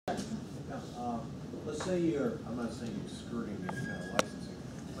let's say I'm not saying you're skirting any kind of licensing,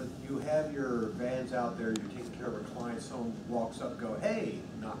 but you have your vans out there, you're taking care of a client, someone walks up, go, hey,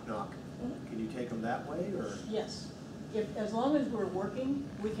 knock, knock. Can you take them that way, or? Yes. As long as we're working,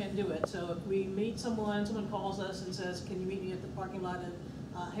 we can do it. So if we meet someone calls us and says, can you meet me at the parking lot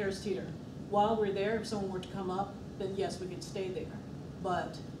at Harris Teeter? While we're there, if someone were to come up, then yes, we could stay there.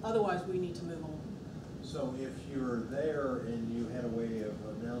 But otherwise, we need to move on. So if you're there and you had a way of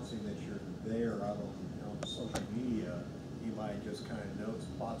announcing that you're there out on social media, you might just kind of note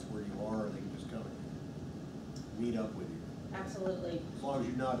spots where you are, and they can just kind of meet up with you. Absolutely. As long as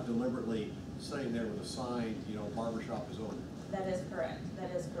you're not deliberately sitting there with a sign, barbershop is open. That is correct.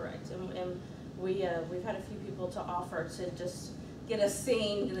 That is correct. And we've had a few people to offer to just get us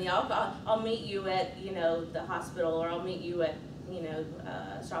seen. And I'll meet you at the hospital, or I'll meet you at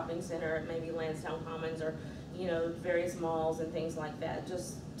shopping center, maybe Lansdowne Commons, or various malls and things like that,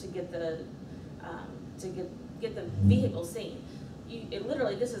 just to get the vehicle seen.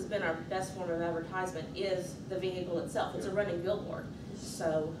 Literally, this has been our best form of advertisement, is the vehicle itself. It's a running billboard.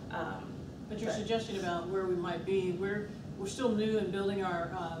 So. But your suggestion about where we might be, we're still new in building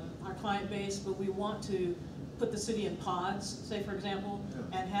our client base, but we want to put the city in pods, say for example,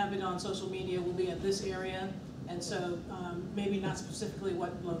 and have it on social media. We'll be in this area, and so maybe not specifically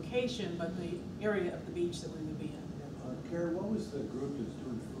what location, but the area of the beach that we would be in. Karen, what was the group that's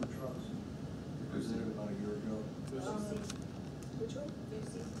doing food trucks? You presented about a year ago. Which one?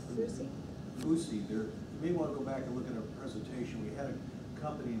 Fusi? Fusi. You may want to go back and look at a presentation. We had a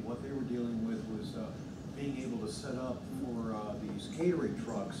company, and what they were dealing with was being able to set up for these catering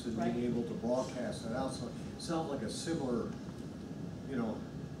trucks and being able to broadcast that out. So it sounds like a similar,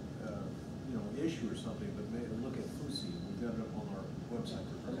 issue or something. But maybe look at Fusi. We've got it up on our website.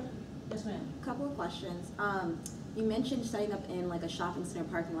 Okay. Yes, ma'am. A couple of questions. You mentioned setting up in like a shopping center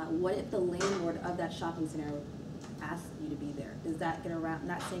parking lot. What if the landlord of that shopping center asks you to be there? Does that get around?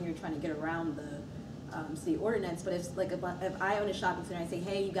 Not saying you're trying to get around the city ordinance, but if I own a shopping center, I say,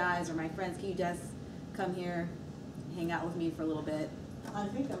 hey, you guys or my friends, can you just come here, hang out with me for a little bit? I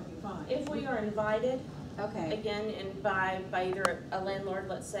think that would be fine. If we are invited, okay, again, and by either a landlord,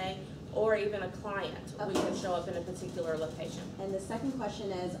 let's say, or even a client, we can show up in a particular location. And the second question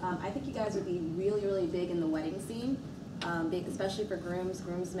is, I think you guys would be really, really big in the wedding scene, especially for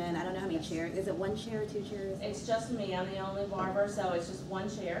groomsmen. I don't know how many chairs. Is it one chair or two chairs? It's just me. I'm the only barber, so it's just one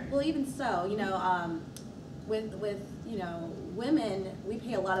chair. Well, even so, with women, we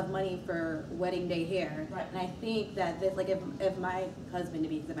pay a lot of money for wedding day hair. Right. And I think that this, like, if my husband, to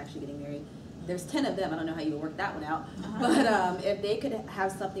be, because I'm actually getting married, there's 10 of them. I don't know how you would work that one out. But if they could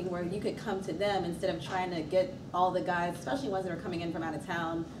have something where you could come to them instead of trying to get all the guys, especially ones that are coming in from out of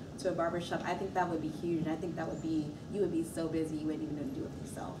town, to a barbershop, I think that would be huge. And I think that would be, you would be so busy you wouldn't even know to do it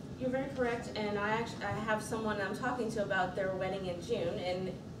yourself. You're very correct. And I have someone I'm talking to about their wedding in June,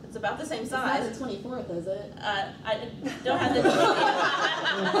 and it's about the same size. It's not the 24th, is it? I don't have the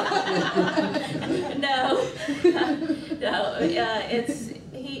no.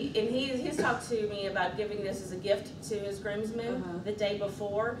 He's talked to me about giving this as a gift to his groomsmen the day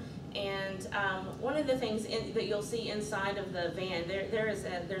before. And one of the things that you'll see inside of the van, there's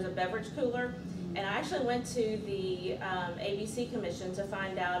a beverage cooler. And I actually went to the ABC Commission to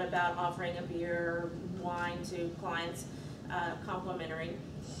find out about offering a beer or wine to clients, complimentary.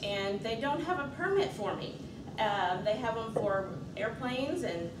 And they don't have a permit for me. They have them for airplanes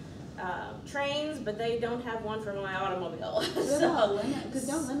and trains, but they don't have one for my automobile. Because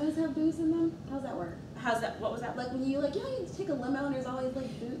don't limos have booze in them? How's that work? How's that? What was that? Like when you you take a limo and there's always like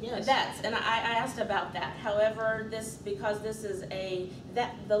booze. Yes. And I asked about that. However, because this is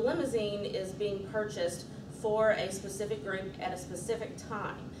the limousine is being purchased for a specific group at a specific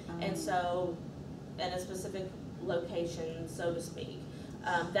time, and so at a specific location, so to speak.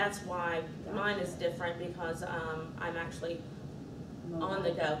 That's why mine is different, because I'm actually on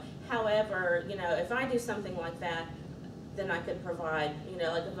the go. However, if I do something like that, then I could provide,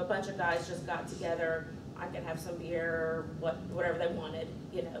 like if a bunch of guys just got together, I could have some beer or whatever they wanted,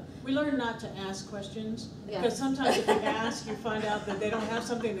 We learn not to ask questions, because sometimes if you ask, you find out that they don't have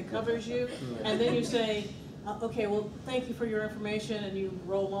something that covers you, and then you say, okay, well, thank you for your information, and you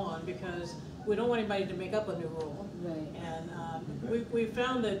roll on, because we don't want anybody to make up a new rule. Right. And we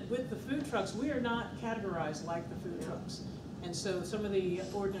found that with the food trucks, we are not categorized like the food trucks. And so some of the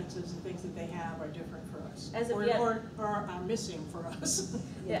ordinances and things that they have are different for us, or are missing for us.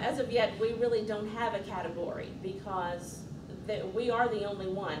 Yeah, as of yet, we really don't have a category, because we are the only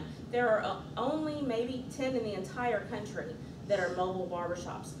one. There are only maybe 10 in the entire country that are mobile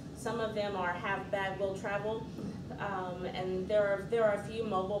barbershops. Some of them have bag will travel, and there are a few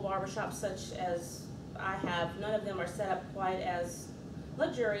mobile barbershops such as I have, none of them are set up quite as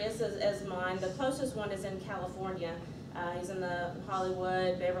luxurious as mine. The closest one is in California. He's in the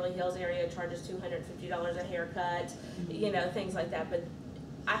Hollywood, Beverly Hills area, charges $250 a haircut, you know, things like that. But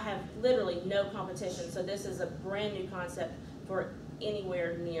I have literally no competition, so this is a brand new concept for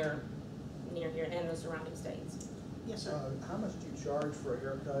anywhere near here and the surrounding states. Yes, sir. How much do you charge for a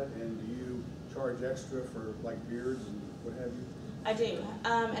haircut, and do you charge extra for like beards and what have you? I do,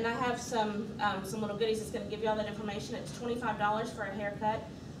 and I have some little goodies that's going to give you all that information. It's $25 for a haircut,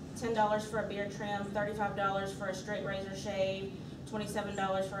 $10 for a beard trim, $35 for a straight razor shave,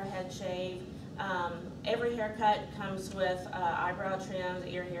 $27 for a head shave. Every haircut comes with eyebrow trims,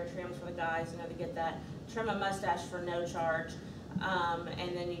 ear hair trims for the guys, you know, to get that. Trim a mustache for no charge.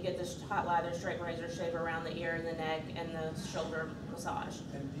 And then you get this hot lather straight razor shave around the ear and the neck and the shoulder massage.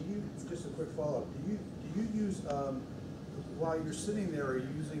 And do you, just a quick follow-up, do you use, while you're sitting there, are you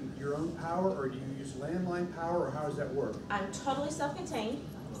using your own power, or do you use landline power, or how does that work? I'm totally self-contained.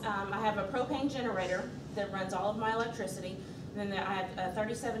 I have a propane generator that runs all of my electricity. And then I have a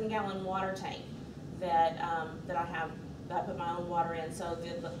 37-gallon water tank that I put my own water in. So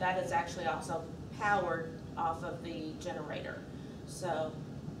that is actually also powered off of the generator. So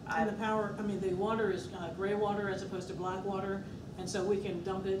And the power, I mean, the water is gray water as opposed to black water, and so we can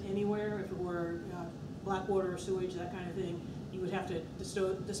dump it anywhere. If it were black water or sewage, that kind of thing, you would have to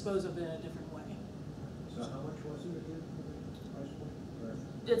dispose of it in a different way. So how much was it again? Price point?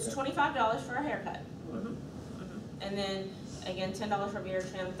 it's $25 for a haircut. And then, again, $10 for beard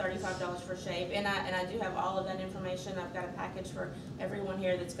trim, $35 for shave. And I do have all of that information. I've got a package for everyone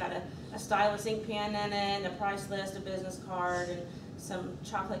here that's got a stylus ink pen in it, a price list, a business card, and some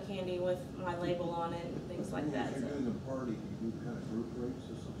chocolate candy with my label on it and things like that. If you're doing a party, do you do kind of group rates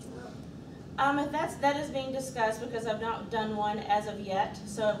or something? That is being discussed because I've not done one as of yet,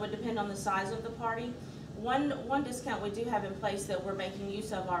 so it would depend on the size of the party. One discount we do have in place that we're making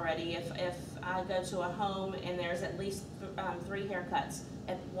use of already, if I go to a home and there's at least 3 haircuts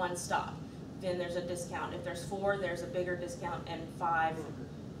at one stop, then there's a discount. If there's 4, there's a bigger discount, and 5,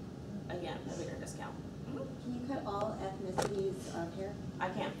 again, a bigger discount. Can you cut all ethnicities of hair? I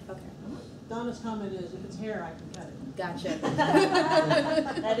can. Okay. Donna's comment is, if it's hair, I can cut it. Gotcha.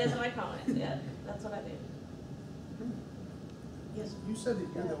 That is my comment, yeah, that's what I do. Yes. You said that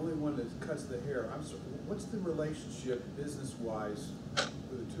you're the only one that cuts the hair. I'm sorry, what's the relationship business-wise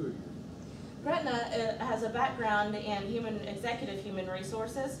with the two of you? Gretna has a background in executive human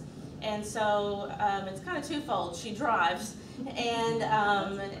resources, and so it's kind of twofold. She drives, and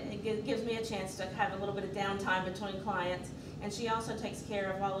it gives me a chance to have a little bit of downtime between clients, and she also takes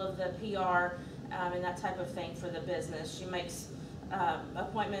care of all of the PR and that type of thing for the business. She makes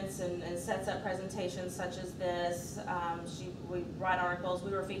appointments and sets up presentations such as this. We write articles.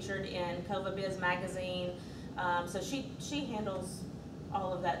 We were featured in Cova Biz magazine, so she handles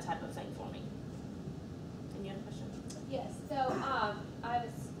all of that type of thing for me. And you have a question? Yes, so I have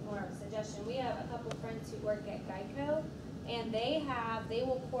more of a suggestion. We have a couple of friends who work at Geico, and they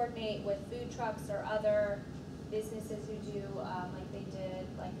will coordinate with food trucks or other businesses who do, like they did,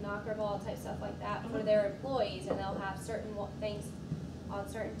 like knocker ball type stuff like that for their employees, and they'll have certain things on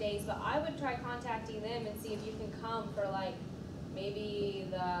certain days. But I would try contacting them and see if you can come for like maybe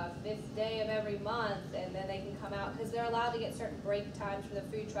the 5th day of every month, and then they can come out, because they're allowed to get certain break times for the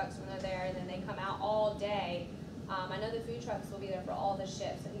food trucks when they're there, and then they come out all day. I know the food trucks will be there for all the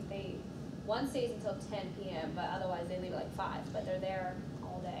shifts. I think one stays until 10 p.m., but otherwise they leave at like 5, but they're there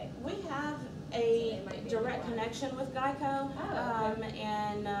all day. We have a direct connection with Geico,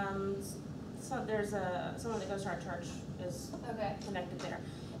 so there's someone that goes to our church is connected there,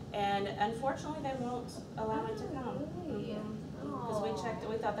 and unfortunately they won't allow me to come. Because we checked it,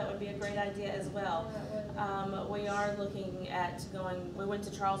 we thought that would be a great idea as well. We are looking at we went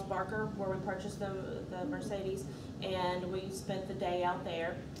to Charles Barker where we purchased the Mercedes, and we spent the day out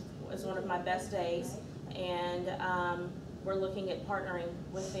there. It was one of my best days, and we're looking at partnering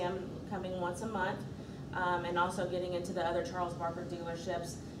with them, coming once a month, and also getting into the other Charles Barker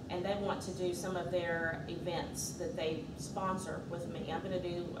dealerships. And they want to do some of their events that they sponsor with me. I'm going to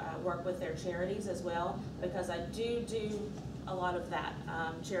do work with their charities as well, because I do a lot of that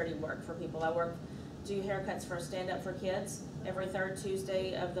charity work for people. I do haircuts for Stand Up for Kids every 3rd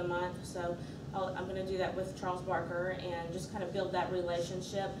Tuesday of the month. So I'm going to do that with Charles Barker and just kind of build that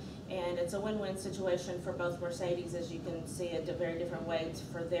relationship. And it's a win-win situation for both Mercedes, as you can see, a very different way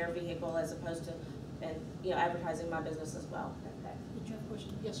for their vehicle as opposed to advertising my business as well. Did you have a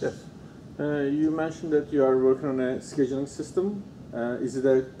question? Yes, sir. Yes. You mentioned that you are working on a scheduling system. Is it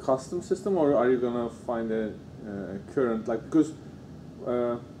a custom system, or are you going to find a current, because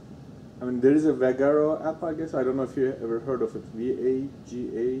I mean, there is a Vagaro app, I guess. I don't know if you ever heard of it.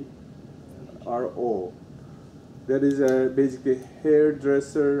 Vagaro. That is a basically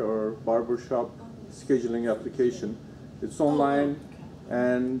hairdresser or barbershop scheduling application. It's online,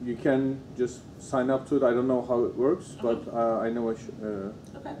 and you can just sign up to it. I don't know how it works, but I know a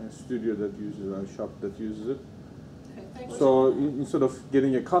studio that uses a shop that uses it. Okay, thanks. So instead of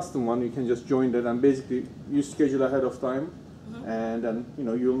getting a custom one, you can just join that, and basically you schedule ahead of time, and then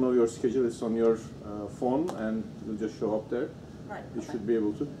you'll know your schedule. It's on your phone, and it'll just show up there. Right. You should be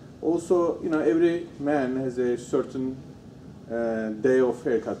able to. Also, every man has a certain day of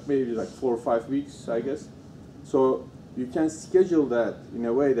haircut, maybe like 4 or 5 weeks, I guess. So you can schedule that in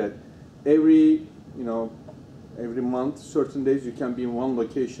a way that every month, certain days you can be in one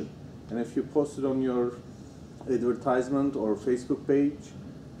location. And if you post it on your advertisement or Facebook page,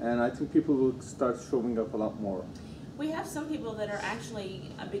 and I think people will start showing up a lot more. We have some people that are actually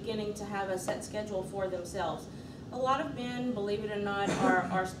beginning to have a set schedule for themselves. A lot of men, believe it or not,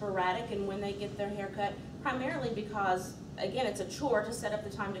 are sporadic in when they get their haircut, primarily because, again, it's a chore to set up the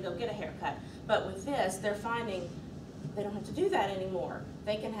time to go get a haircut. But with this, they're finding they don't have to do that anymore.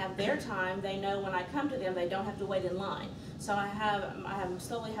 They can have their time. They know when I come to them, they don't have to wait in line. So I'm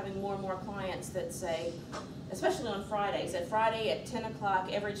slowly having more and more clients that say, especially on Fridays, at Friday at 10 o'clock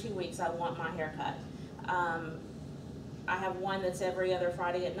every 2 weeks, I want my haircut. I have one that's every other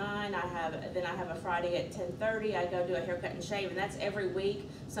Friday at 9. Then I have a Friday at 10:30. I go do a haircut and shave, and that's every week.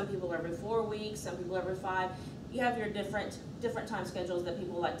 Some people every 4 weeks, some people every 5. You have your different time schedules that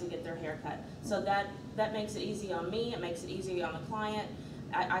people like to get their haircut. So that makes it easy on me. It makes it easy on the client.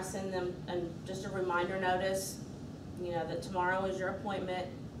 I send them just a reminder notice, that tomorrow is your appointment,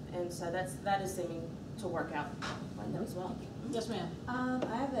 and so that is seeming to work out like that as well. Yes, ma'am.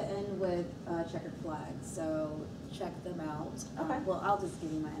 I have an in with Checkered Flag, so check them out. Okay. Well, I'll just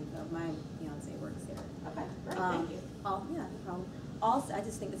give you my info. My fiance works there. Okay, great, thank you. Yeah, no problem. Also, I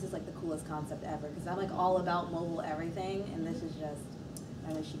just think this is like the coolest concept ever because I'm like all about mobile everything, and this is just,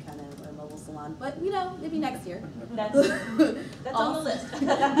 I wish you kind of were a mobile salon, but maybe next year. That's on the list.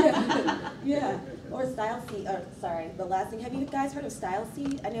 Yeah. Or Style Seat, the last thing, have you guys heard of Style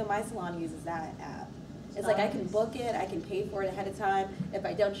Seat? I know my salon uses that app. It's like I can book it, I can pay for it ahead of time. If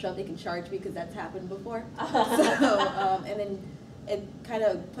I don't show up, they can charge me because that's happened before. And then it kind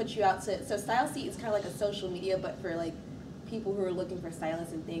of puts you out to, so Style Seat is kind of like a social media, but for like people who are looking for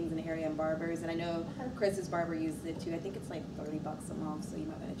stylists and things in the area and barbers. And I know Chris's barber uses it too. I think it's like $30 a month, so you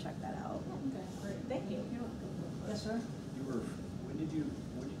might want to check that out. Okay, great. Thank you. Yes, sir. When did you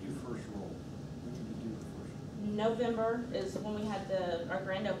first roll? When did you do the first? November is when we had our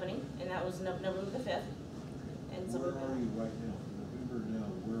grand opening, and that was November the 5th. And so where are you right now? November now,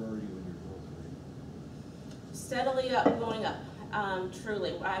 where are you in your growth rate? steadily up, going up.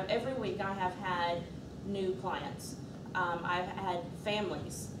 Truly, every week I have had new clients. I've had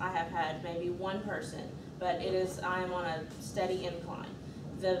families. I have had maybe one person, but I am on a steady incline.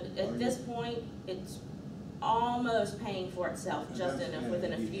 At this point, it's almost paying for itself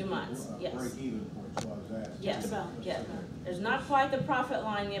within a few months. Yes. Break even point, so I was asking. Yes. Just about. Yes. There's not quite the profit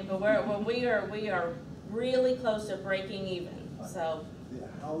line yet, but we are really close to breaking even. So.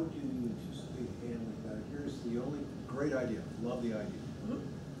 How would you anticipate handling that? Here's the only great idea. Love the idea. Mm-hmm.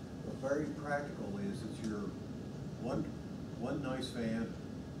 But very practical is it's your one nice van,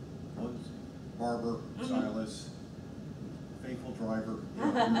 one barber, Mm-hmm. stylist, faithful driver.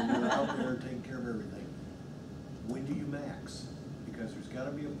 You're out there taking care of everything. When do you max? Because there's got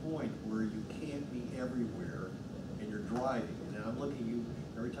to be a point where you can't be everywhere and you're driving. And I'm looking at you,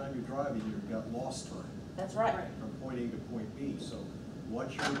 every time you're driving, you've got lost time. That's right. From point A to point B. So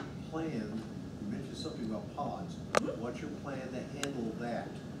what's your plan? You mentioned something about pods. What's your plan to handle that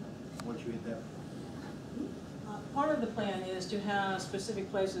once you hit that point? Part of the plan is to have specific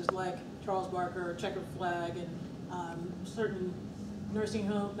places like Charles Barker, Checkered Flag, and certain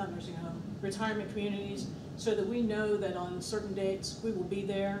retirement communities, so that we know that on certain dates we will be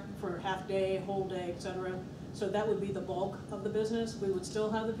there for half day, whole day, etc. So that would be the bulk of the business. We would still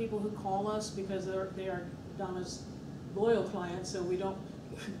have the people who call us because they are Donna's loyal clients, so we don't,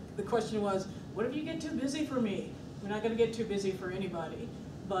 the question was, what if you get too busy for me? We're not gonna get too busy for anybody,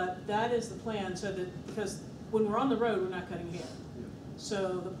 but that is the plan, so that, because when we're on the road, we're not cutting hair.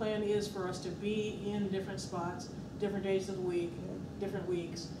 So the plan is for us to be in different spots, different days of the week, different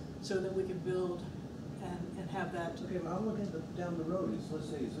weeks, so that we can build and have that. Okay, but I'm looking down the road. Let's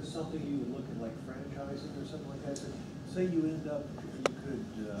say, is this something you would look at like franchising or something like that? Say you end up, you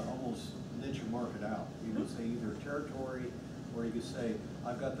could almost niche your market out. You would say either territory, or you could say,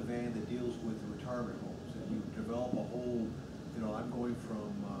 I've got the van that deals with the retirement homes, and you develop a whole, I'm going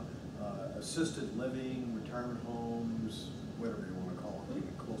from assisted living, retirement homes, whatever you wanna call them,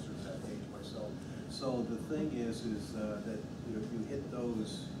 getting closer to that age myself. So the thing is that, you know, if you hit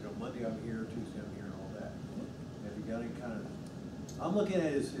those, you know, Monday I'm here, Tuesday I'm here and all that. Have you got any kind of, I'm looking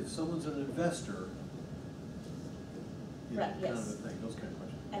at it as if someone's an investor, you know, Right, kind of yes. a thing, those kind of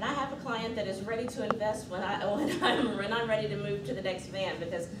questions. And I have a client that is ready to invest when I'm ready to move to the next van,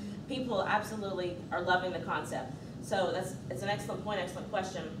 because people absolutely are loving the concept. So it's an excellent point, excellent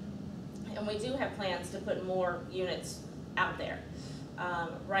question. And we do have plans to put more units out there.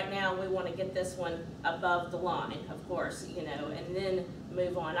 Right now, we want to get this one above the line, of course, you know, and then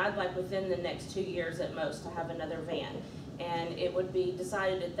move on. I'd like within the next 2 years at most to have another van. And it would be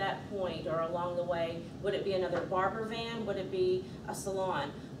decided at that point or along the way, would it be another Barber van? Would it be a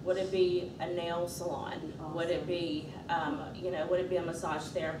salon? Would it be a nail salon? Awesome. Would it be, you know, would it be a massage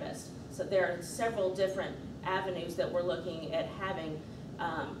therapist? So there are several different avenues that we're looking at having.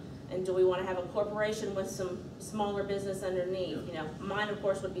 And do we want to have a corporation with some smaller business underneath? You know, mine of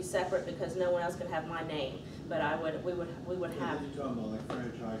course would be separate because no one else can have my name. But we would have You're talking about like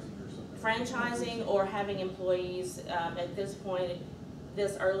franchising or something? franchising or having employees. At this point,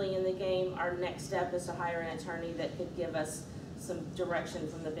 this early in the game, our next step is to hire an attorney that could give us some direction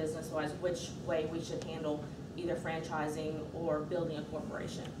from the business wise, which way we should handle either franchising or building a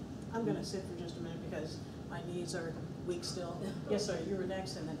corporation. I'm gonna sit for just a minute because my knees are weak still. Yes, sir, you were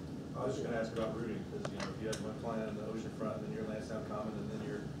next, and then. I was just gonna ask about routing, because, you know, if you had one client on the ocean front, and then you're Lansdowne Common, and then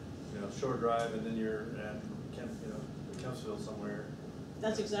you're, you know, Shore Drive, and then you're at Kempsville somewhere.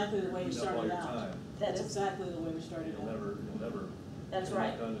 That's exactly the way you Eating up all started your out. time. That's exactly the way we started You'll out. never. That's get it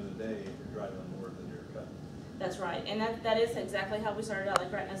right. done in a day if you're driving north and you're cut. That's right, and that is exactly how we started out, like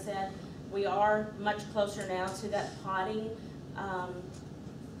Gretna said. We are much closer now to that potting,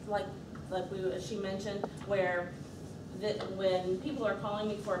 she mentioned, where when people are calling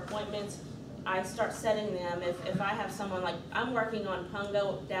me for appointments, I start setting them. If I have someone, like, I'm working on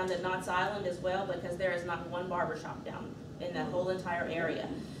Pungo down to Knott's Island as well, because there is not one barber shop down in that whole entire area.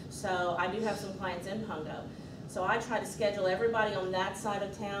 So I do have some clients in Pungo. So I try to schedule everybody on that side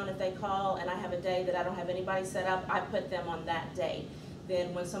of town. If they call and I have a day that I don't have anybody set up, I put them on that day.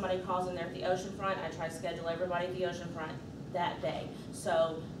 Then when somebody calls in there at the oceanfront, I try to schedule everybody at the oceanfront that day.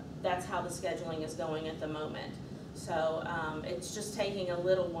 So that's how the scheduling is going at the moment. So it's just taking a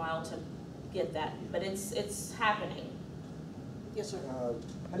little while to get that, but it's happening. Yes, sir.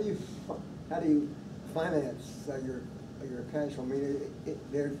 How do you finance your casual meter?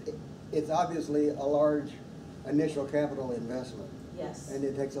 It's obviously a large initial capital investment. Yes. And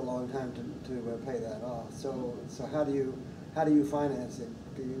it takes a long time to pay that off. So how do you finance it?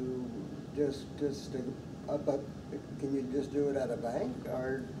 Do you just can you just do it at a bank,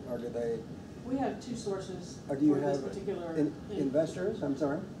 or do they? We have two sources Or do you for this have particular. investors? I'm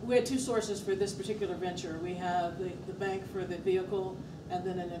sorry. We had two sources for this particular venture. We have the bank for the vehicle, and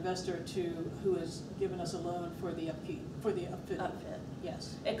then an investor who has given us a loan for the upkeep, for the upfit. Upfit.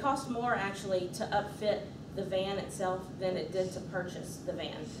 Yes. It cost more actually to upfit the van itself than it did to purchase the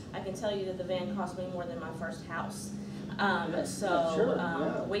van. I can tell you that the van cost me more than my first house.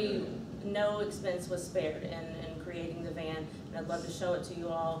 No expense was spared in creating the van, and I'd love to show it to you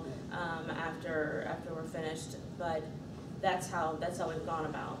all after we're finished. But that's how we've gone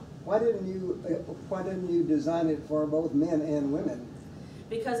about. Why didn't you design it for both men and women?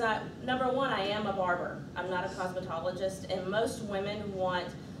 Because number one, I am a barber. I'm not a cosmetologist, and most women want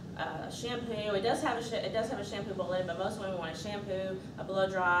shampoo. It does have a shampoo bowl in it, but most women want a shampoo, a blow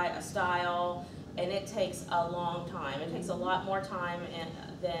dry, a style, and it takes a long time. It takes a lot more time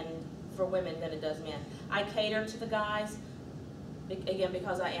for women than it does men. I cater to the guys, again,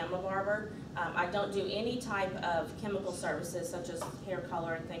 because I am a barber. I don't do any type of chemical services such as hair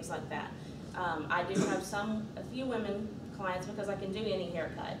color and things like that. I do have a few women clients because I can do any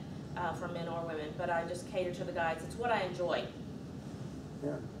haircut for men or women, but I just cater to the guys. It's what I enjoy.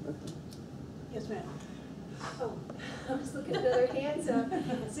 Yeah. Yes, ma'am. Oh, I was looking at other hands up.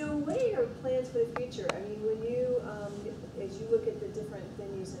 So what are your plans for the future? I mean, when you, as you look at the different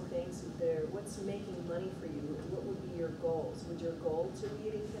venues and things there, what's making money for you? What would be your goals? Would your goal to be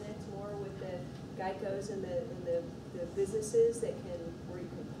to connect more with the Geicos and the businesses where you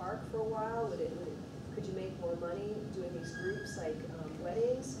can park for a while? Could you make more money doing these groups like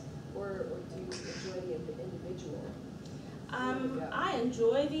weddings, or do you enjoy the individual? I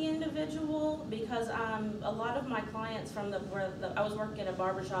enjoy the individual because a lot of my clients I was working at a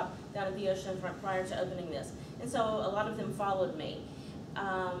barber shop down at the oceanfront prior to opening this, and so a lot of them followed me.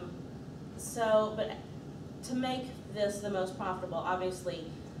 But to make this the most profitable, obviously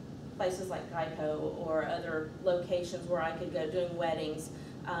places like Geico or other locations where I could go doing weddings,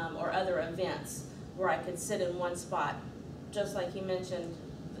 or other events where I could sit in one spot. Just like you mentioned,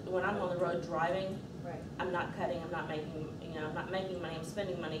 when I'm on the road driving, Right. I'm not cutting, I'm not making, I'm not making money, I'm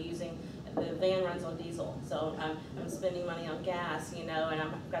spending money using, the van runs on diesel, so I'm spending money on gas, and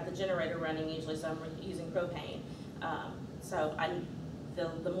I've got the generator running usually, so I'm using propane. So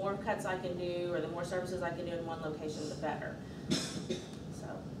the more cuts I can do, or the more services I can do in one location, the better. So.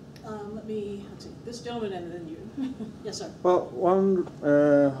 Let's see, this gentleman and then you. Yes, sir. Well, one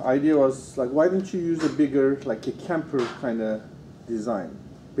idea was like, why don't you use a bigger, like a camper kind of design?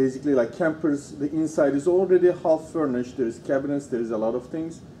 Basically, like campers, the inside is already half furnished. There's cabinets, there's a lot of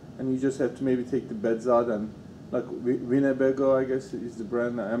things, and you just have to maybe take the beds out and like Winnebago, I guess, is the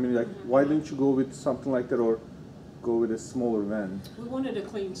brand. I mean, like, why don't you go with something like that, or go with a smaller van? We wanted a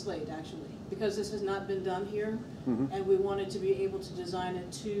clean slate, actually, because this has not been done here, and we wanted to be able to design it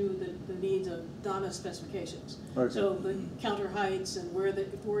to the needs of Donna's specifications. Okay. So the counter heights and where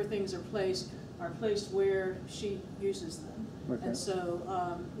things are placed where she uses them. Okay. And so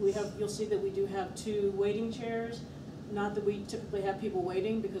you'll see that we do have 2 waiting chairs. Not that we typically have people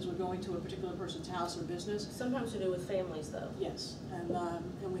waiting because we're going to a particular person's house or business. Sometimes we do with families, though. Yes, and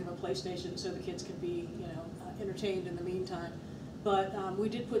we have a PlayStation so the kids can be, entertained in the meantime. But we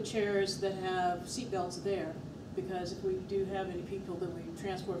did put chairs that have seat belts there, because if we do have any people that we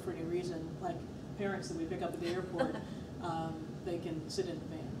transport for any reason, like parents that we pick up at the airport, they can sit in the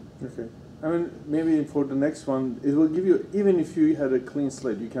van. Okay. I mean, maybe for the next one, it will give you, even if you had a clean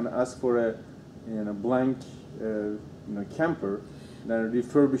slate, you can ask for a blank camper, then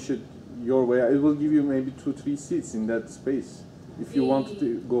refurbish it your way. It will give you maybe 2-3 seats in that space if you wanted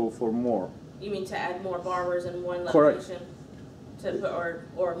to go for more. You mean to add more barbers in one Correct. location? To put,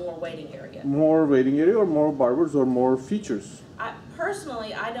 or more waiting area? More waiting area, or more barbers, or more features.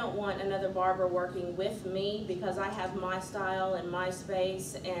 Personally, I don't want another barber working with me, because I have my style and my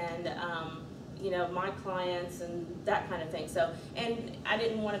space and my clients and that kind of thing. So, and I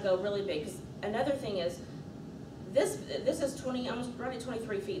didn't want to go really big, because another thing is this is almost right at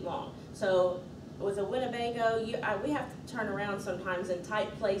 23 feet long. So with a Winnebago, we have to turn around sometimes in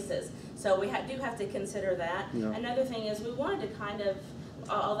tight places. So we do have to consider that. Yeah. Another thing is we wanted to kind of,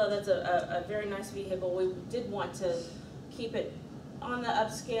 although that's a very nice vehicle, we did want to keep it on the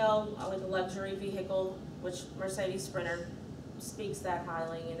upscale, like a luxury vehicle, which Mercedes Sprinter speaks that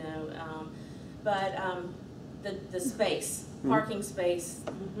highly, but the space, parking space,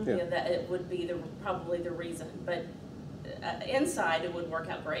 Yeah. that it would be probably the reason. But inside, it would work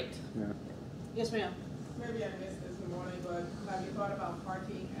out great. Yeah. Yes, ma'am. Maybe I missed this morning, but have you thought about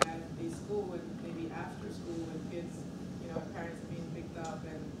parking at the school, and maybe after school when kids, parents are being picked up,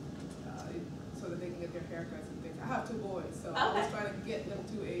 and so that they can get their haircuts and things? I have 2 boys, so I was trying to get them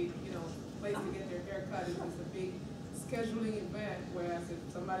to a place to get their haircut. It's a big scheduling event, whereas if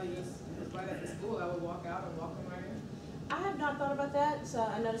somebody just was right at the school, I would walk out and walk them right in. I have not thought about that, so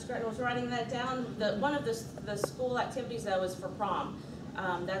I noticed Gretchen was writing that down. One of the school activities, though, is for prom.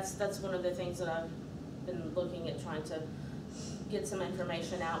 That's one of the things that I've been looking at, trying to get some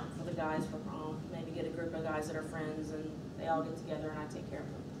information out for the guys for prom. Maybe get a group of guys that are friends and they all get together and I take care of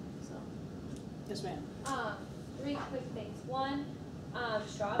them. So. Yes, ma'am. 3 quick things. One,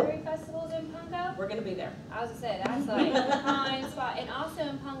 Strawberry Festival's in Pungo. We're gonna be there. I was gonna say, that's like a prime spot. And also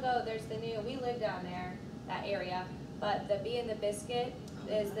in Pungo, there's we live down there, that area, but the Bee and the Biscuit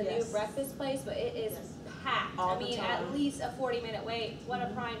is the new breakfast place, but it is packed. All I the mean, time. at least a 40-minute wait. What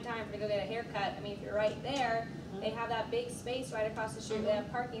a prime time to go get a haircut. I mean, if you're right there, they have that big space right across the street. They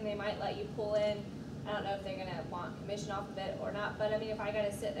have parking. They might let you pull in. I don't know if they're gonna want commission off of it or not, but I mean, if I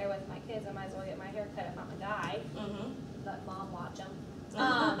gotta sit there with my kids, I might as well get my haircut if I'm a guy. Let mom watch them.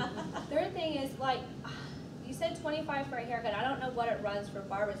 Third thing is, like, you said 25 for a haircut. I don't know what it runs for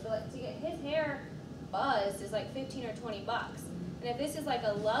barbers, but like to get his hair buzzed is like 15 or 20 bucks. And if this is like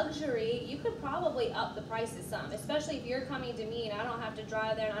a luxury, you could probably up the prices some, especially if you're coming to me and I don't have to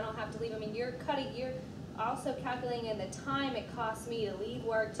drive there and I don't have to leave. I mean, you're also calculating in the time it costs me to leave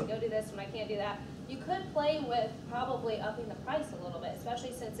work to go do this when I can't do that. You could play with probably upping the price a little bit,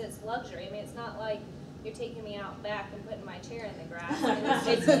 especially since it's luxury. I mean, it's not like you're taking me out back and putting my chair in the grass. I mean,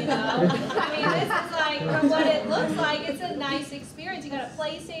 it's just, I mean, this is like, from what it looks like, it's a nice experience. You got a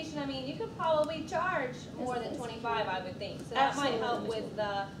PlayStation. I mean, you could probably charge more than 25, I would think. So that might help with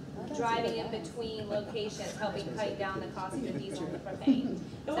the driving in between locations, helping cut down the cost of the diesel and the propane.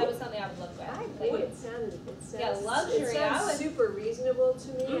 So that was something I would look at. I think it sounds luxury. It sounds super reasonable to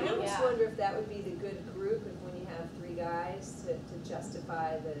me. I almost Yeah. wonder if that would be the good group, if when you have 3 guys to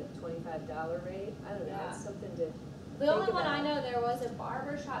justify the $25 rate. I don't know, Yeah. it's something to The only think one I about? know, there was a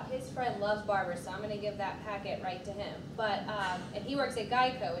barber shop, his friend loves barbers, so I'm gonna give that packet right to him. But, and he works at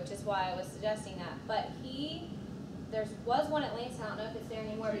Geico, which is why I was suggesting that, but there was one at Lansing, I don't know if it's there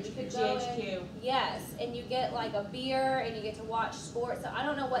anymore, but you could go in. GHQ. Yes, and you get like a beer and you get to watch sports, so I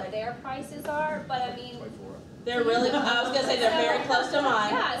don't know what their prices are, but I mean. They're really, I was gonna say they're very close to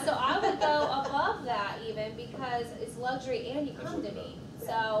mine. Yeah, so I would go above that even, because it's luxury and you come to me.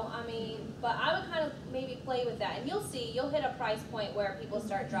 So, I mean, but I would kind of maybe play with that, and you'll see, you'll hit a price point where people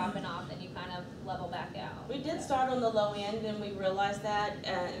start dropping off and you kind of level back out. We did start on the low end, and we realized that,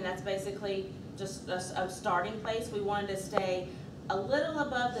 and that's basically just a starting place. We wanted to stay a little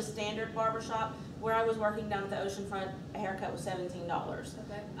above the standard barbershop. Where I was working down at the oceanfront, a haircut was $17.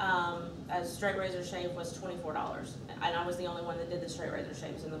 Okay. A straight razor shave was $24, and I was the only one that did the straight razor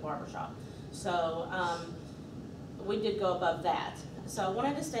shaves in the barbershop. So we did go above that. So I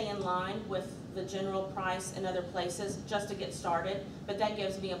wanted to stay in line with the general price in other places just to get started, but that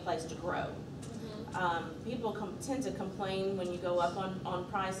gives me a place to grow. People tend to complain when you go up on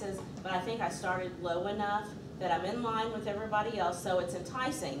prices, but I think I started low enough that I'm in line with everybody else, so it's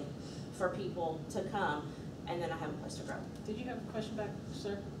enticing for people to come, and then I have a place to grow. Did you have a question back,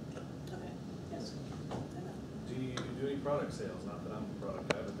 sir? Okay, yes. Do you do any product sales? Not that I'm a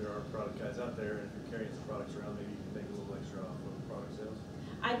product guy, but there are product guys out there, and if you're carrying some products around, maybe you can make a little extra off of product sales.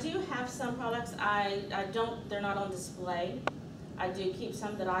 I do have some products, I don't, they're not on display. I do keep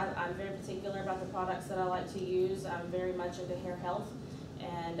some that I'm very particular about the products that I like to use. I'm very much into hair health,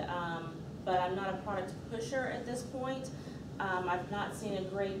 and but I'm not a product pusher at this point. I've not seen a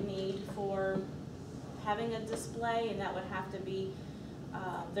great need for having a display, and that would have to be,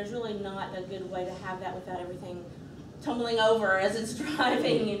 there's really not a good way to have that without everything tumbling over as it's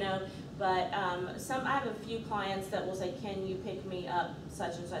driving, you know. But I have a few clients that will say, can you pick me up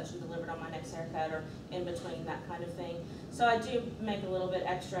such and such and deliver it on my next haircut, or in between, that kind of thing. So I do make a little bit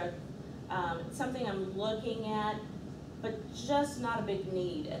extra. It's something I'm looking at, but just not a big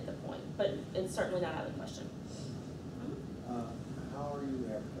need at the point, but it's certainly not out of the question. How are you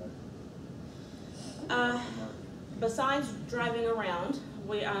advertising? Besides driving around,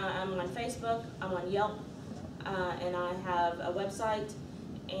 I'm on Facebook, I'm on Yelp, and I have a website,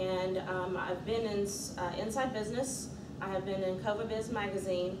 and I've been in Inside Business, I have been in CovaBiz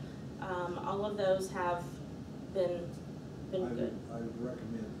magazine. All of those have been good. I would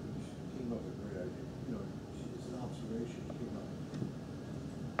recommend, she came up with a great idea, you know, it's an observation, she came up.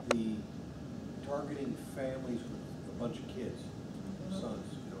 The targeting families with a bunch of kids,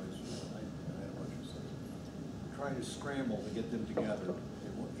 sons, you know, I had a bunch of sons. Trying to scramble to get them together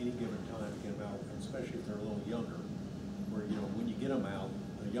at any given time to get them out, especially if they're a little younger, where, you know, when you get them out,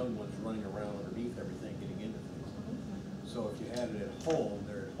 the young one's running around underneath everything, getting into things. So if you had it at home,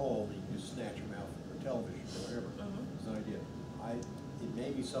 they're at home, you can just snatch them out for television or whatever. It's an idea. It may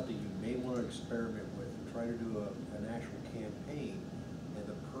be something you may want to experiment with and try to do an actual campaign, and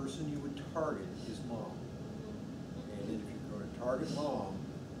the person you would target is mom. And then if you're going to target mom,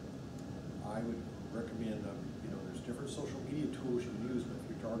 I would recommend, you know, there's different social media tools you can use, but if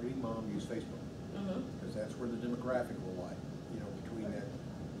you're targeting mom, use Facebook. Because that's where the demographic will lie, you know, between that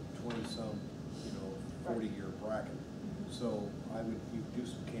 20-some, you know, 40-year bracket. So you do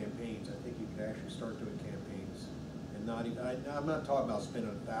some campaigns. I think you could actually start doing campaigns, and not even, I'm not talking about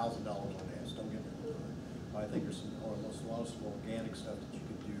spending $1,000 on ads, don't get me wrong. I think there's a lot of some organic stuff that you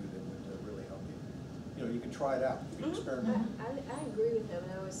could do that would really help you. You know, you can try it out, you can experiment. I agree with him,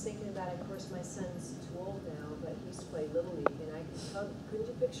 and I was thinking about it, of course, my son's too old now, but he used to play Little League, and couldn't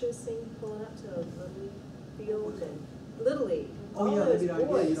you picture this thing pulling up to a Little League field and Little League? Oh, all yeah, those that'd be an idea,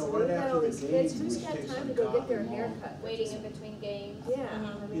 boys, you know, and right we've got after all the these game, kids, we who's should got take time some to go get their cotton hair along. cut? Waiting in between games. Yeah,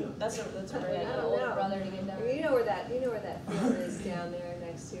 I mean, Yeah. That's a I great mean, I idea. don't older brother to get done. you know where that field is down there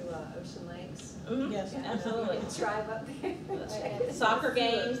next to Ocean Lakes? Yes, Yeah, absolutely. you can drive up there. Check it. Soccer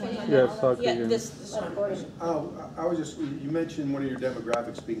games, things like Yes, that. soccer Yeah, games. this Oh, I was just, you mentioned one of your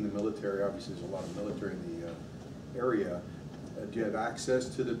demographics being the military. Obviously, there's a lot of military in the area. Do you have access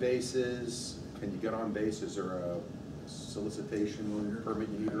to the bases? Can you get on bases, or a solicitation permit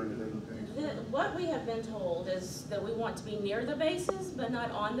you need or anything? What we have been told is that we want to be near the bases, but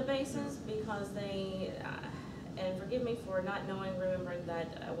not on the bases, because they, and forgive me for not remembering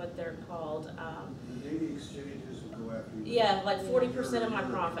that, what they're called. The Navy exchanges will go after you. Yeah, like 40% of my You're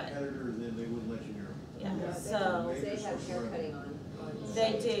a profit. competitor, and then they wouldn't let you near them. Yeah, Yeah, so. They have hair cutting on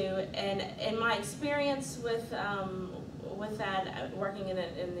They site. do, and in my experience with that, working in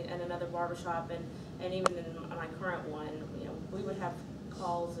another barbershop, and even in my current one, you know, we would have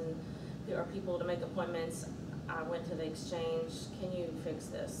calls or people to make appointments. I went to the exchange, can you fix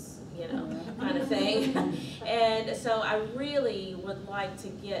this, you know, kind of thing. And so I really would like to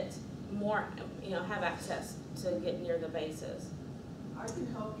get more, you know, have access to get near the bases. I can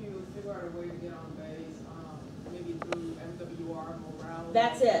help you figure out a way to get on base, maybe through MWR, morale.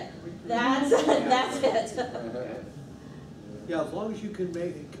 That's it. That's it. Yeah, as long as you can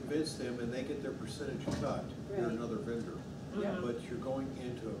convince them and they get their percentage cut, you're Right. another vendor. Yeah. But you're going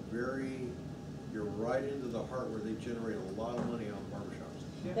into you're right into the heart where they generate a lot of money on barbershops.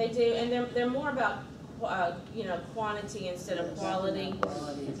 They do, and they're more about, you know, quantity instead of quality.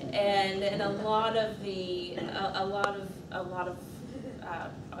 And a lot of the, a lot of our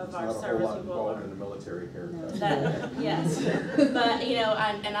There's not a whole service lot people involved are. in the military haircut. That, yes, but, you know,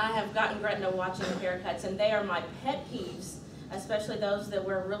 and I have gotten Gretna watching haircuts, and they are my pet peeves, especially those that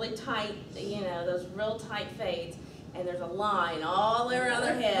wear really tight, you know, those real tight fades, and there's a line all the way around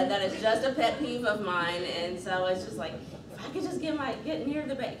their head. That is just a pet peeve of mine, and so it's just like, if I could just get near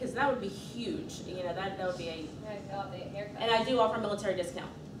the base, because that would be huge, you know, that would be a, and I do offer military discount.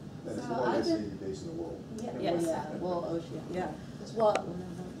 That is the So longest I've been- Navy base in the world. Yes. Yeah, well, Ocean, yeah. Well,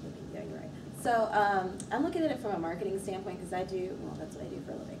 yeah, you're right. So, I'm looking at it from a marketing standpoint, because that's what I do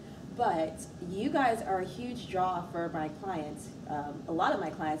for a living. But you guys are a huge draw for my clients, a lot of my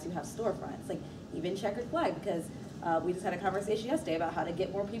clients who have storefronts, like even Checkered Flag, because we just had a conversation yesterday about how to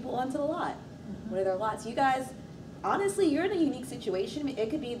get more people onto the lot. What are their lots? You guys, honestly, you're in a unique situation. It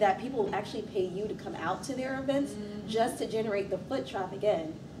could be that people actually pay you to come out to their events just to generate the foot traffic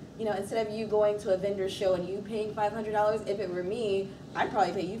in. You know, instead of you going to a vendor show and you paying $500, if it were me, I'd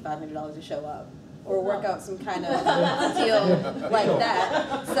probably pay you $500 to show up. Or work out some kind of deal like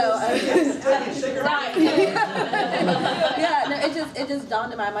that. So, yeah, no, it just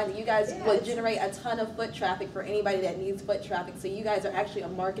dawned in my mind that you guys would generate a ton of foot traffic for anybody that needs foot traffic. So you guys are actually a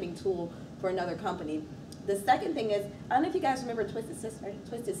marketing tool for another company. The second thing is, I don't know if you guys remember Twisted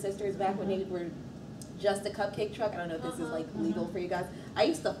Sisters back when they were just a cupcake truck. I don't know if this is like legal for you guys. I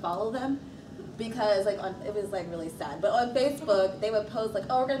used to follow them. Because it was like really sad. But on Facebook, they would post like,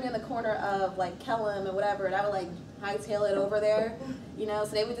 oh, we're gonna be in the corner of like Kellum and whatever, and I would like hightail it over there, you know.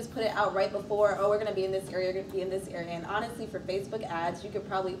 So they would just put it out right before, oh, we're gonna be in this area, we're gonna be in this area. And honestly, for Facebook ads, you could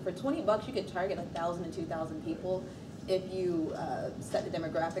probably for $20 you could target like 1,000 to 2,000 people if you set the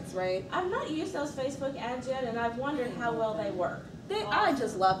demographics right. I've not used those Facebook ads yet, and I've wondered how well they work. I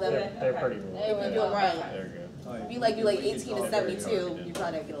just love them. They're pretty If cool. you do them right. They're good. If you like do like 18 to 72, you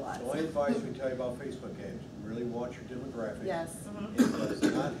probably don't get a lot. The only advice we tell you about Facebook ads, really watch your demographics. Yes. It does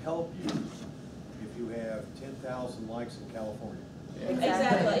not help you if you have 10,000 likes in California.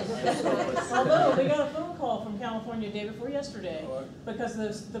 Exactly. Although, we got a phone call from California the day before yesterday, What? because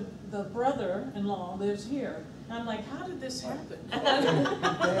the brother-in-law lives here. And I'm like, how did this happen?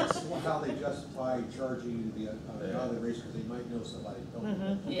 That's how they justify charging you the hourly rates, because they might know somebody.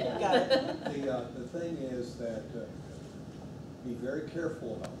 Yeah. Got it. The thing is that be very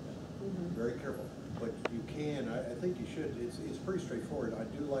careful about that. Very careful. But you can, I think you should, it's pretty straightforward. I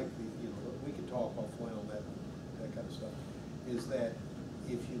do like we can talk offline on that kind of stuff, is that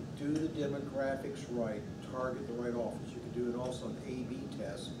if you do the demographics right, target the right office, you can do it also an A/B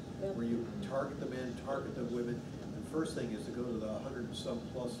test, where you target the men, target the women. And first thing is to go to the 100 and some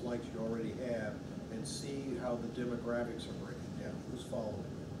plus likes you already have and see how the demographics are breaking down, who's following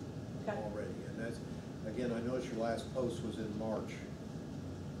already. And that's, again, I noticed your last post was in March.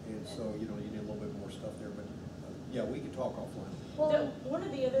 And so, you need a little bit more stuff there, but yeah, we can talk offline. Well, one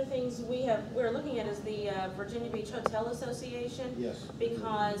of the other things we're looking at is the Virginia Beach Hotel Association. Yes.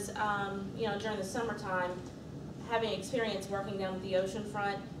 Because, during the summertime, having experience working down at the ocean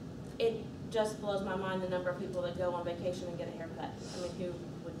front, it just blows my mind the number of people that go on vacation and get a haircut. I mean, who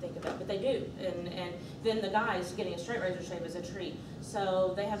would think of that? But they do. And then the guys getting a straight razor shave is a treat.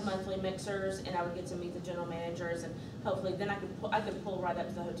 So they have monthly mixers, and I would get to meet the general managers, and hopefully then I could pull right up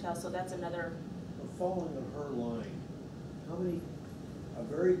to the hotel. So that's another. Following on her line, a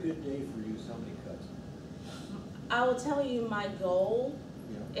very good day for you is how many cuts? I will tell you my goal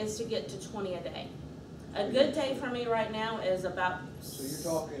Yeah. is to get to 20 a day. A good day for me right now is about So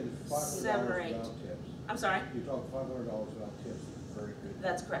you're talking $7 or $500 $8. without tips. I'm sorry? You're talking $500 without tips. Very good.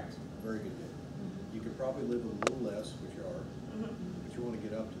 That's correct. Very good day. You could probably live with a little less, which you are, but you want to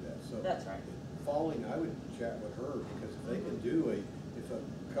get up to that. So That's right. Following, I would chat with her, because if they can do if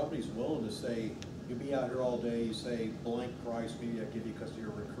a company's willing to say, you'll be out here all day, you say blank price, maybe I give you because you're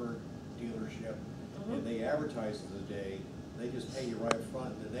a recurrent dealership, and they advertise the day, they just pay you right up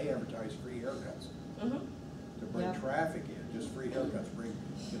front, and then they advertise free haircuts. to bring Yeah. traffic in, just free haircuts, bring,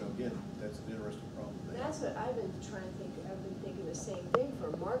 again, that's an interesting problem. That's what I've been trying to think, I've been thinking the same thing for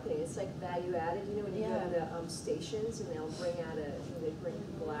marketing, it's like value added, when you go to the stations and they'll bring out they bring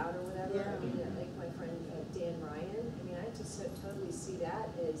people out or whatever. Yeah. I mean, like my friend Dan Ryan, I mean, I just totally see that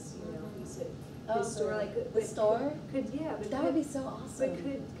as, he said, his store, like. The store? But That would be so awesome. But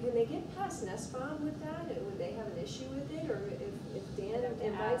can they get past Nussbaum with that, and would they have an issue with it, or if Dan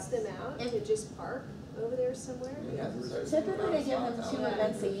invites them out to just park over there somewhere? Typically, they give them 2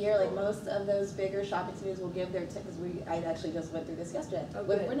 events a year, like most of those bigger shopping centers will give their tickets. I actually just went through this yesterday with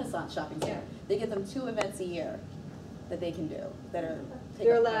good. Renaissance Shopping Center. Yeah. They give them 2 events a year that they can do, that are.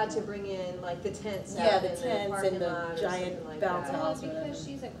 They're allowed to bring in like the tents Yeah, out the in the tents parking and the lot or giant something like bounce that. Well, house or whatever. because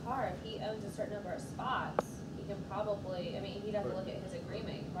she's a car, if he owns a certain number of spots, he can probably, he'd have to look at his agreement,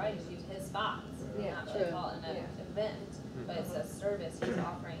 he could probably just use his spots. Yeah, Not really true. call it an Yeah. event, but it's a service he's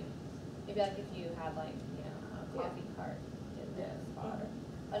offering. Maybe like if you had like, a coffee cart in the spot.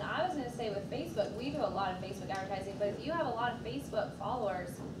 And I was gonna say with Facebook, we do a lot of Facebook advertising, but if you have a lot of Facebook followers,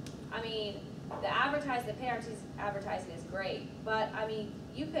 the paid advertising is great, but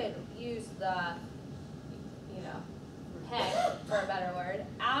you could use the, heck, for a better word,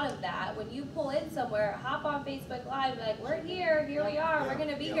 out of that. When you pull in somewhere, hop on Facebook Live, be like, we're here we are, we're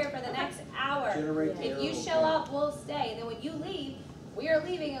gonna be here for the next hour. Generate the If you arrow, show yeah. up, we'll stay. And then when you leave, we are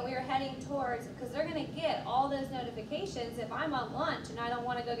leaving and we are heading towards, because they're gonna get all those notifications. If I'm on lunch and I don't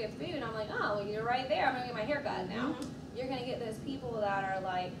wanna go get food, I'm like, oh, well, you're right there, I'm gonna get my hair cut now. You're gonna get those people that are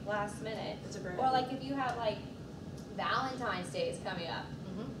like last minute. That's a great Or idea. like if you have like Valentine's Day is coming up.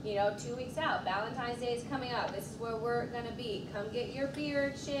 2 weeks out, Valentine's Day is coming up. This is where we're gonna be. Come get your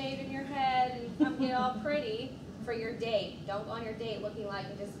beard shaved in your head and come get all pretty for your date. Don't go on your date looking like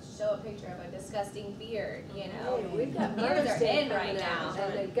you just show a picture of a disgusting beard, Hey, we've got Beards Mother's are Day in coming right out, now.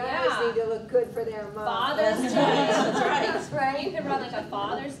 and the guys Yeah. need to look good for their mom. Father's Day. That's right. You could run like a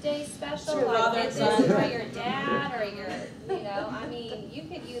Father's Day special, True. like Father's get this Day. for your dad or your, you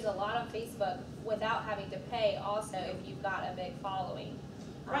could use a lot of Facebook without having to pay also if you've got a big following.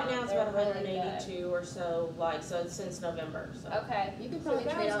 Right now it's They're about really good. 182 or so, so it's since November, so. Okay. You could probably So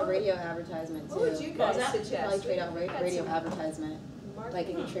trade guys, out what- radio advertisement too. What would you guys You could suggest? probably trade out We've got radio some advertisement. Like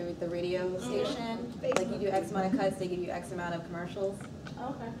you could trade with the radio station, Facebook. like you do X amount of cuts, they give you X amount of commercials.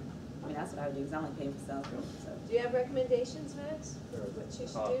 Okay. That's what I would do, because I'm like paying for sales, so. Do you have recommendations, Max, for what you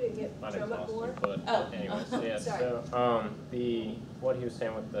should do to get Not drum up more? exhaustive, but Oh. anyways, yeah, Sorry. so, what he was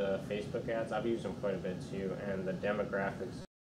saying with the Facebook ads, I've used them quite a bit too, and the demographics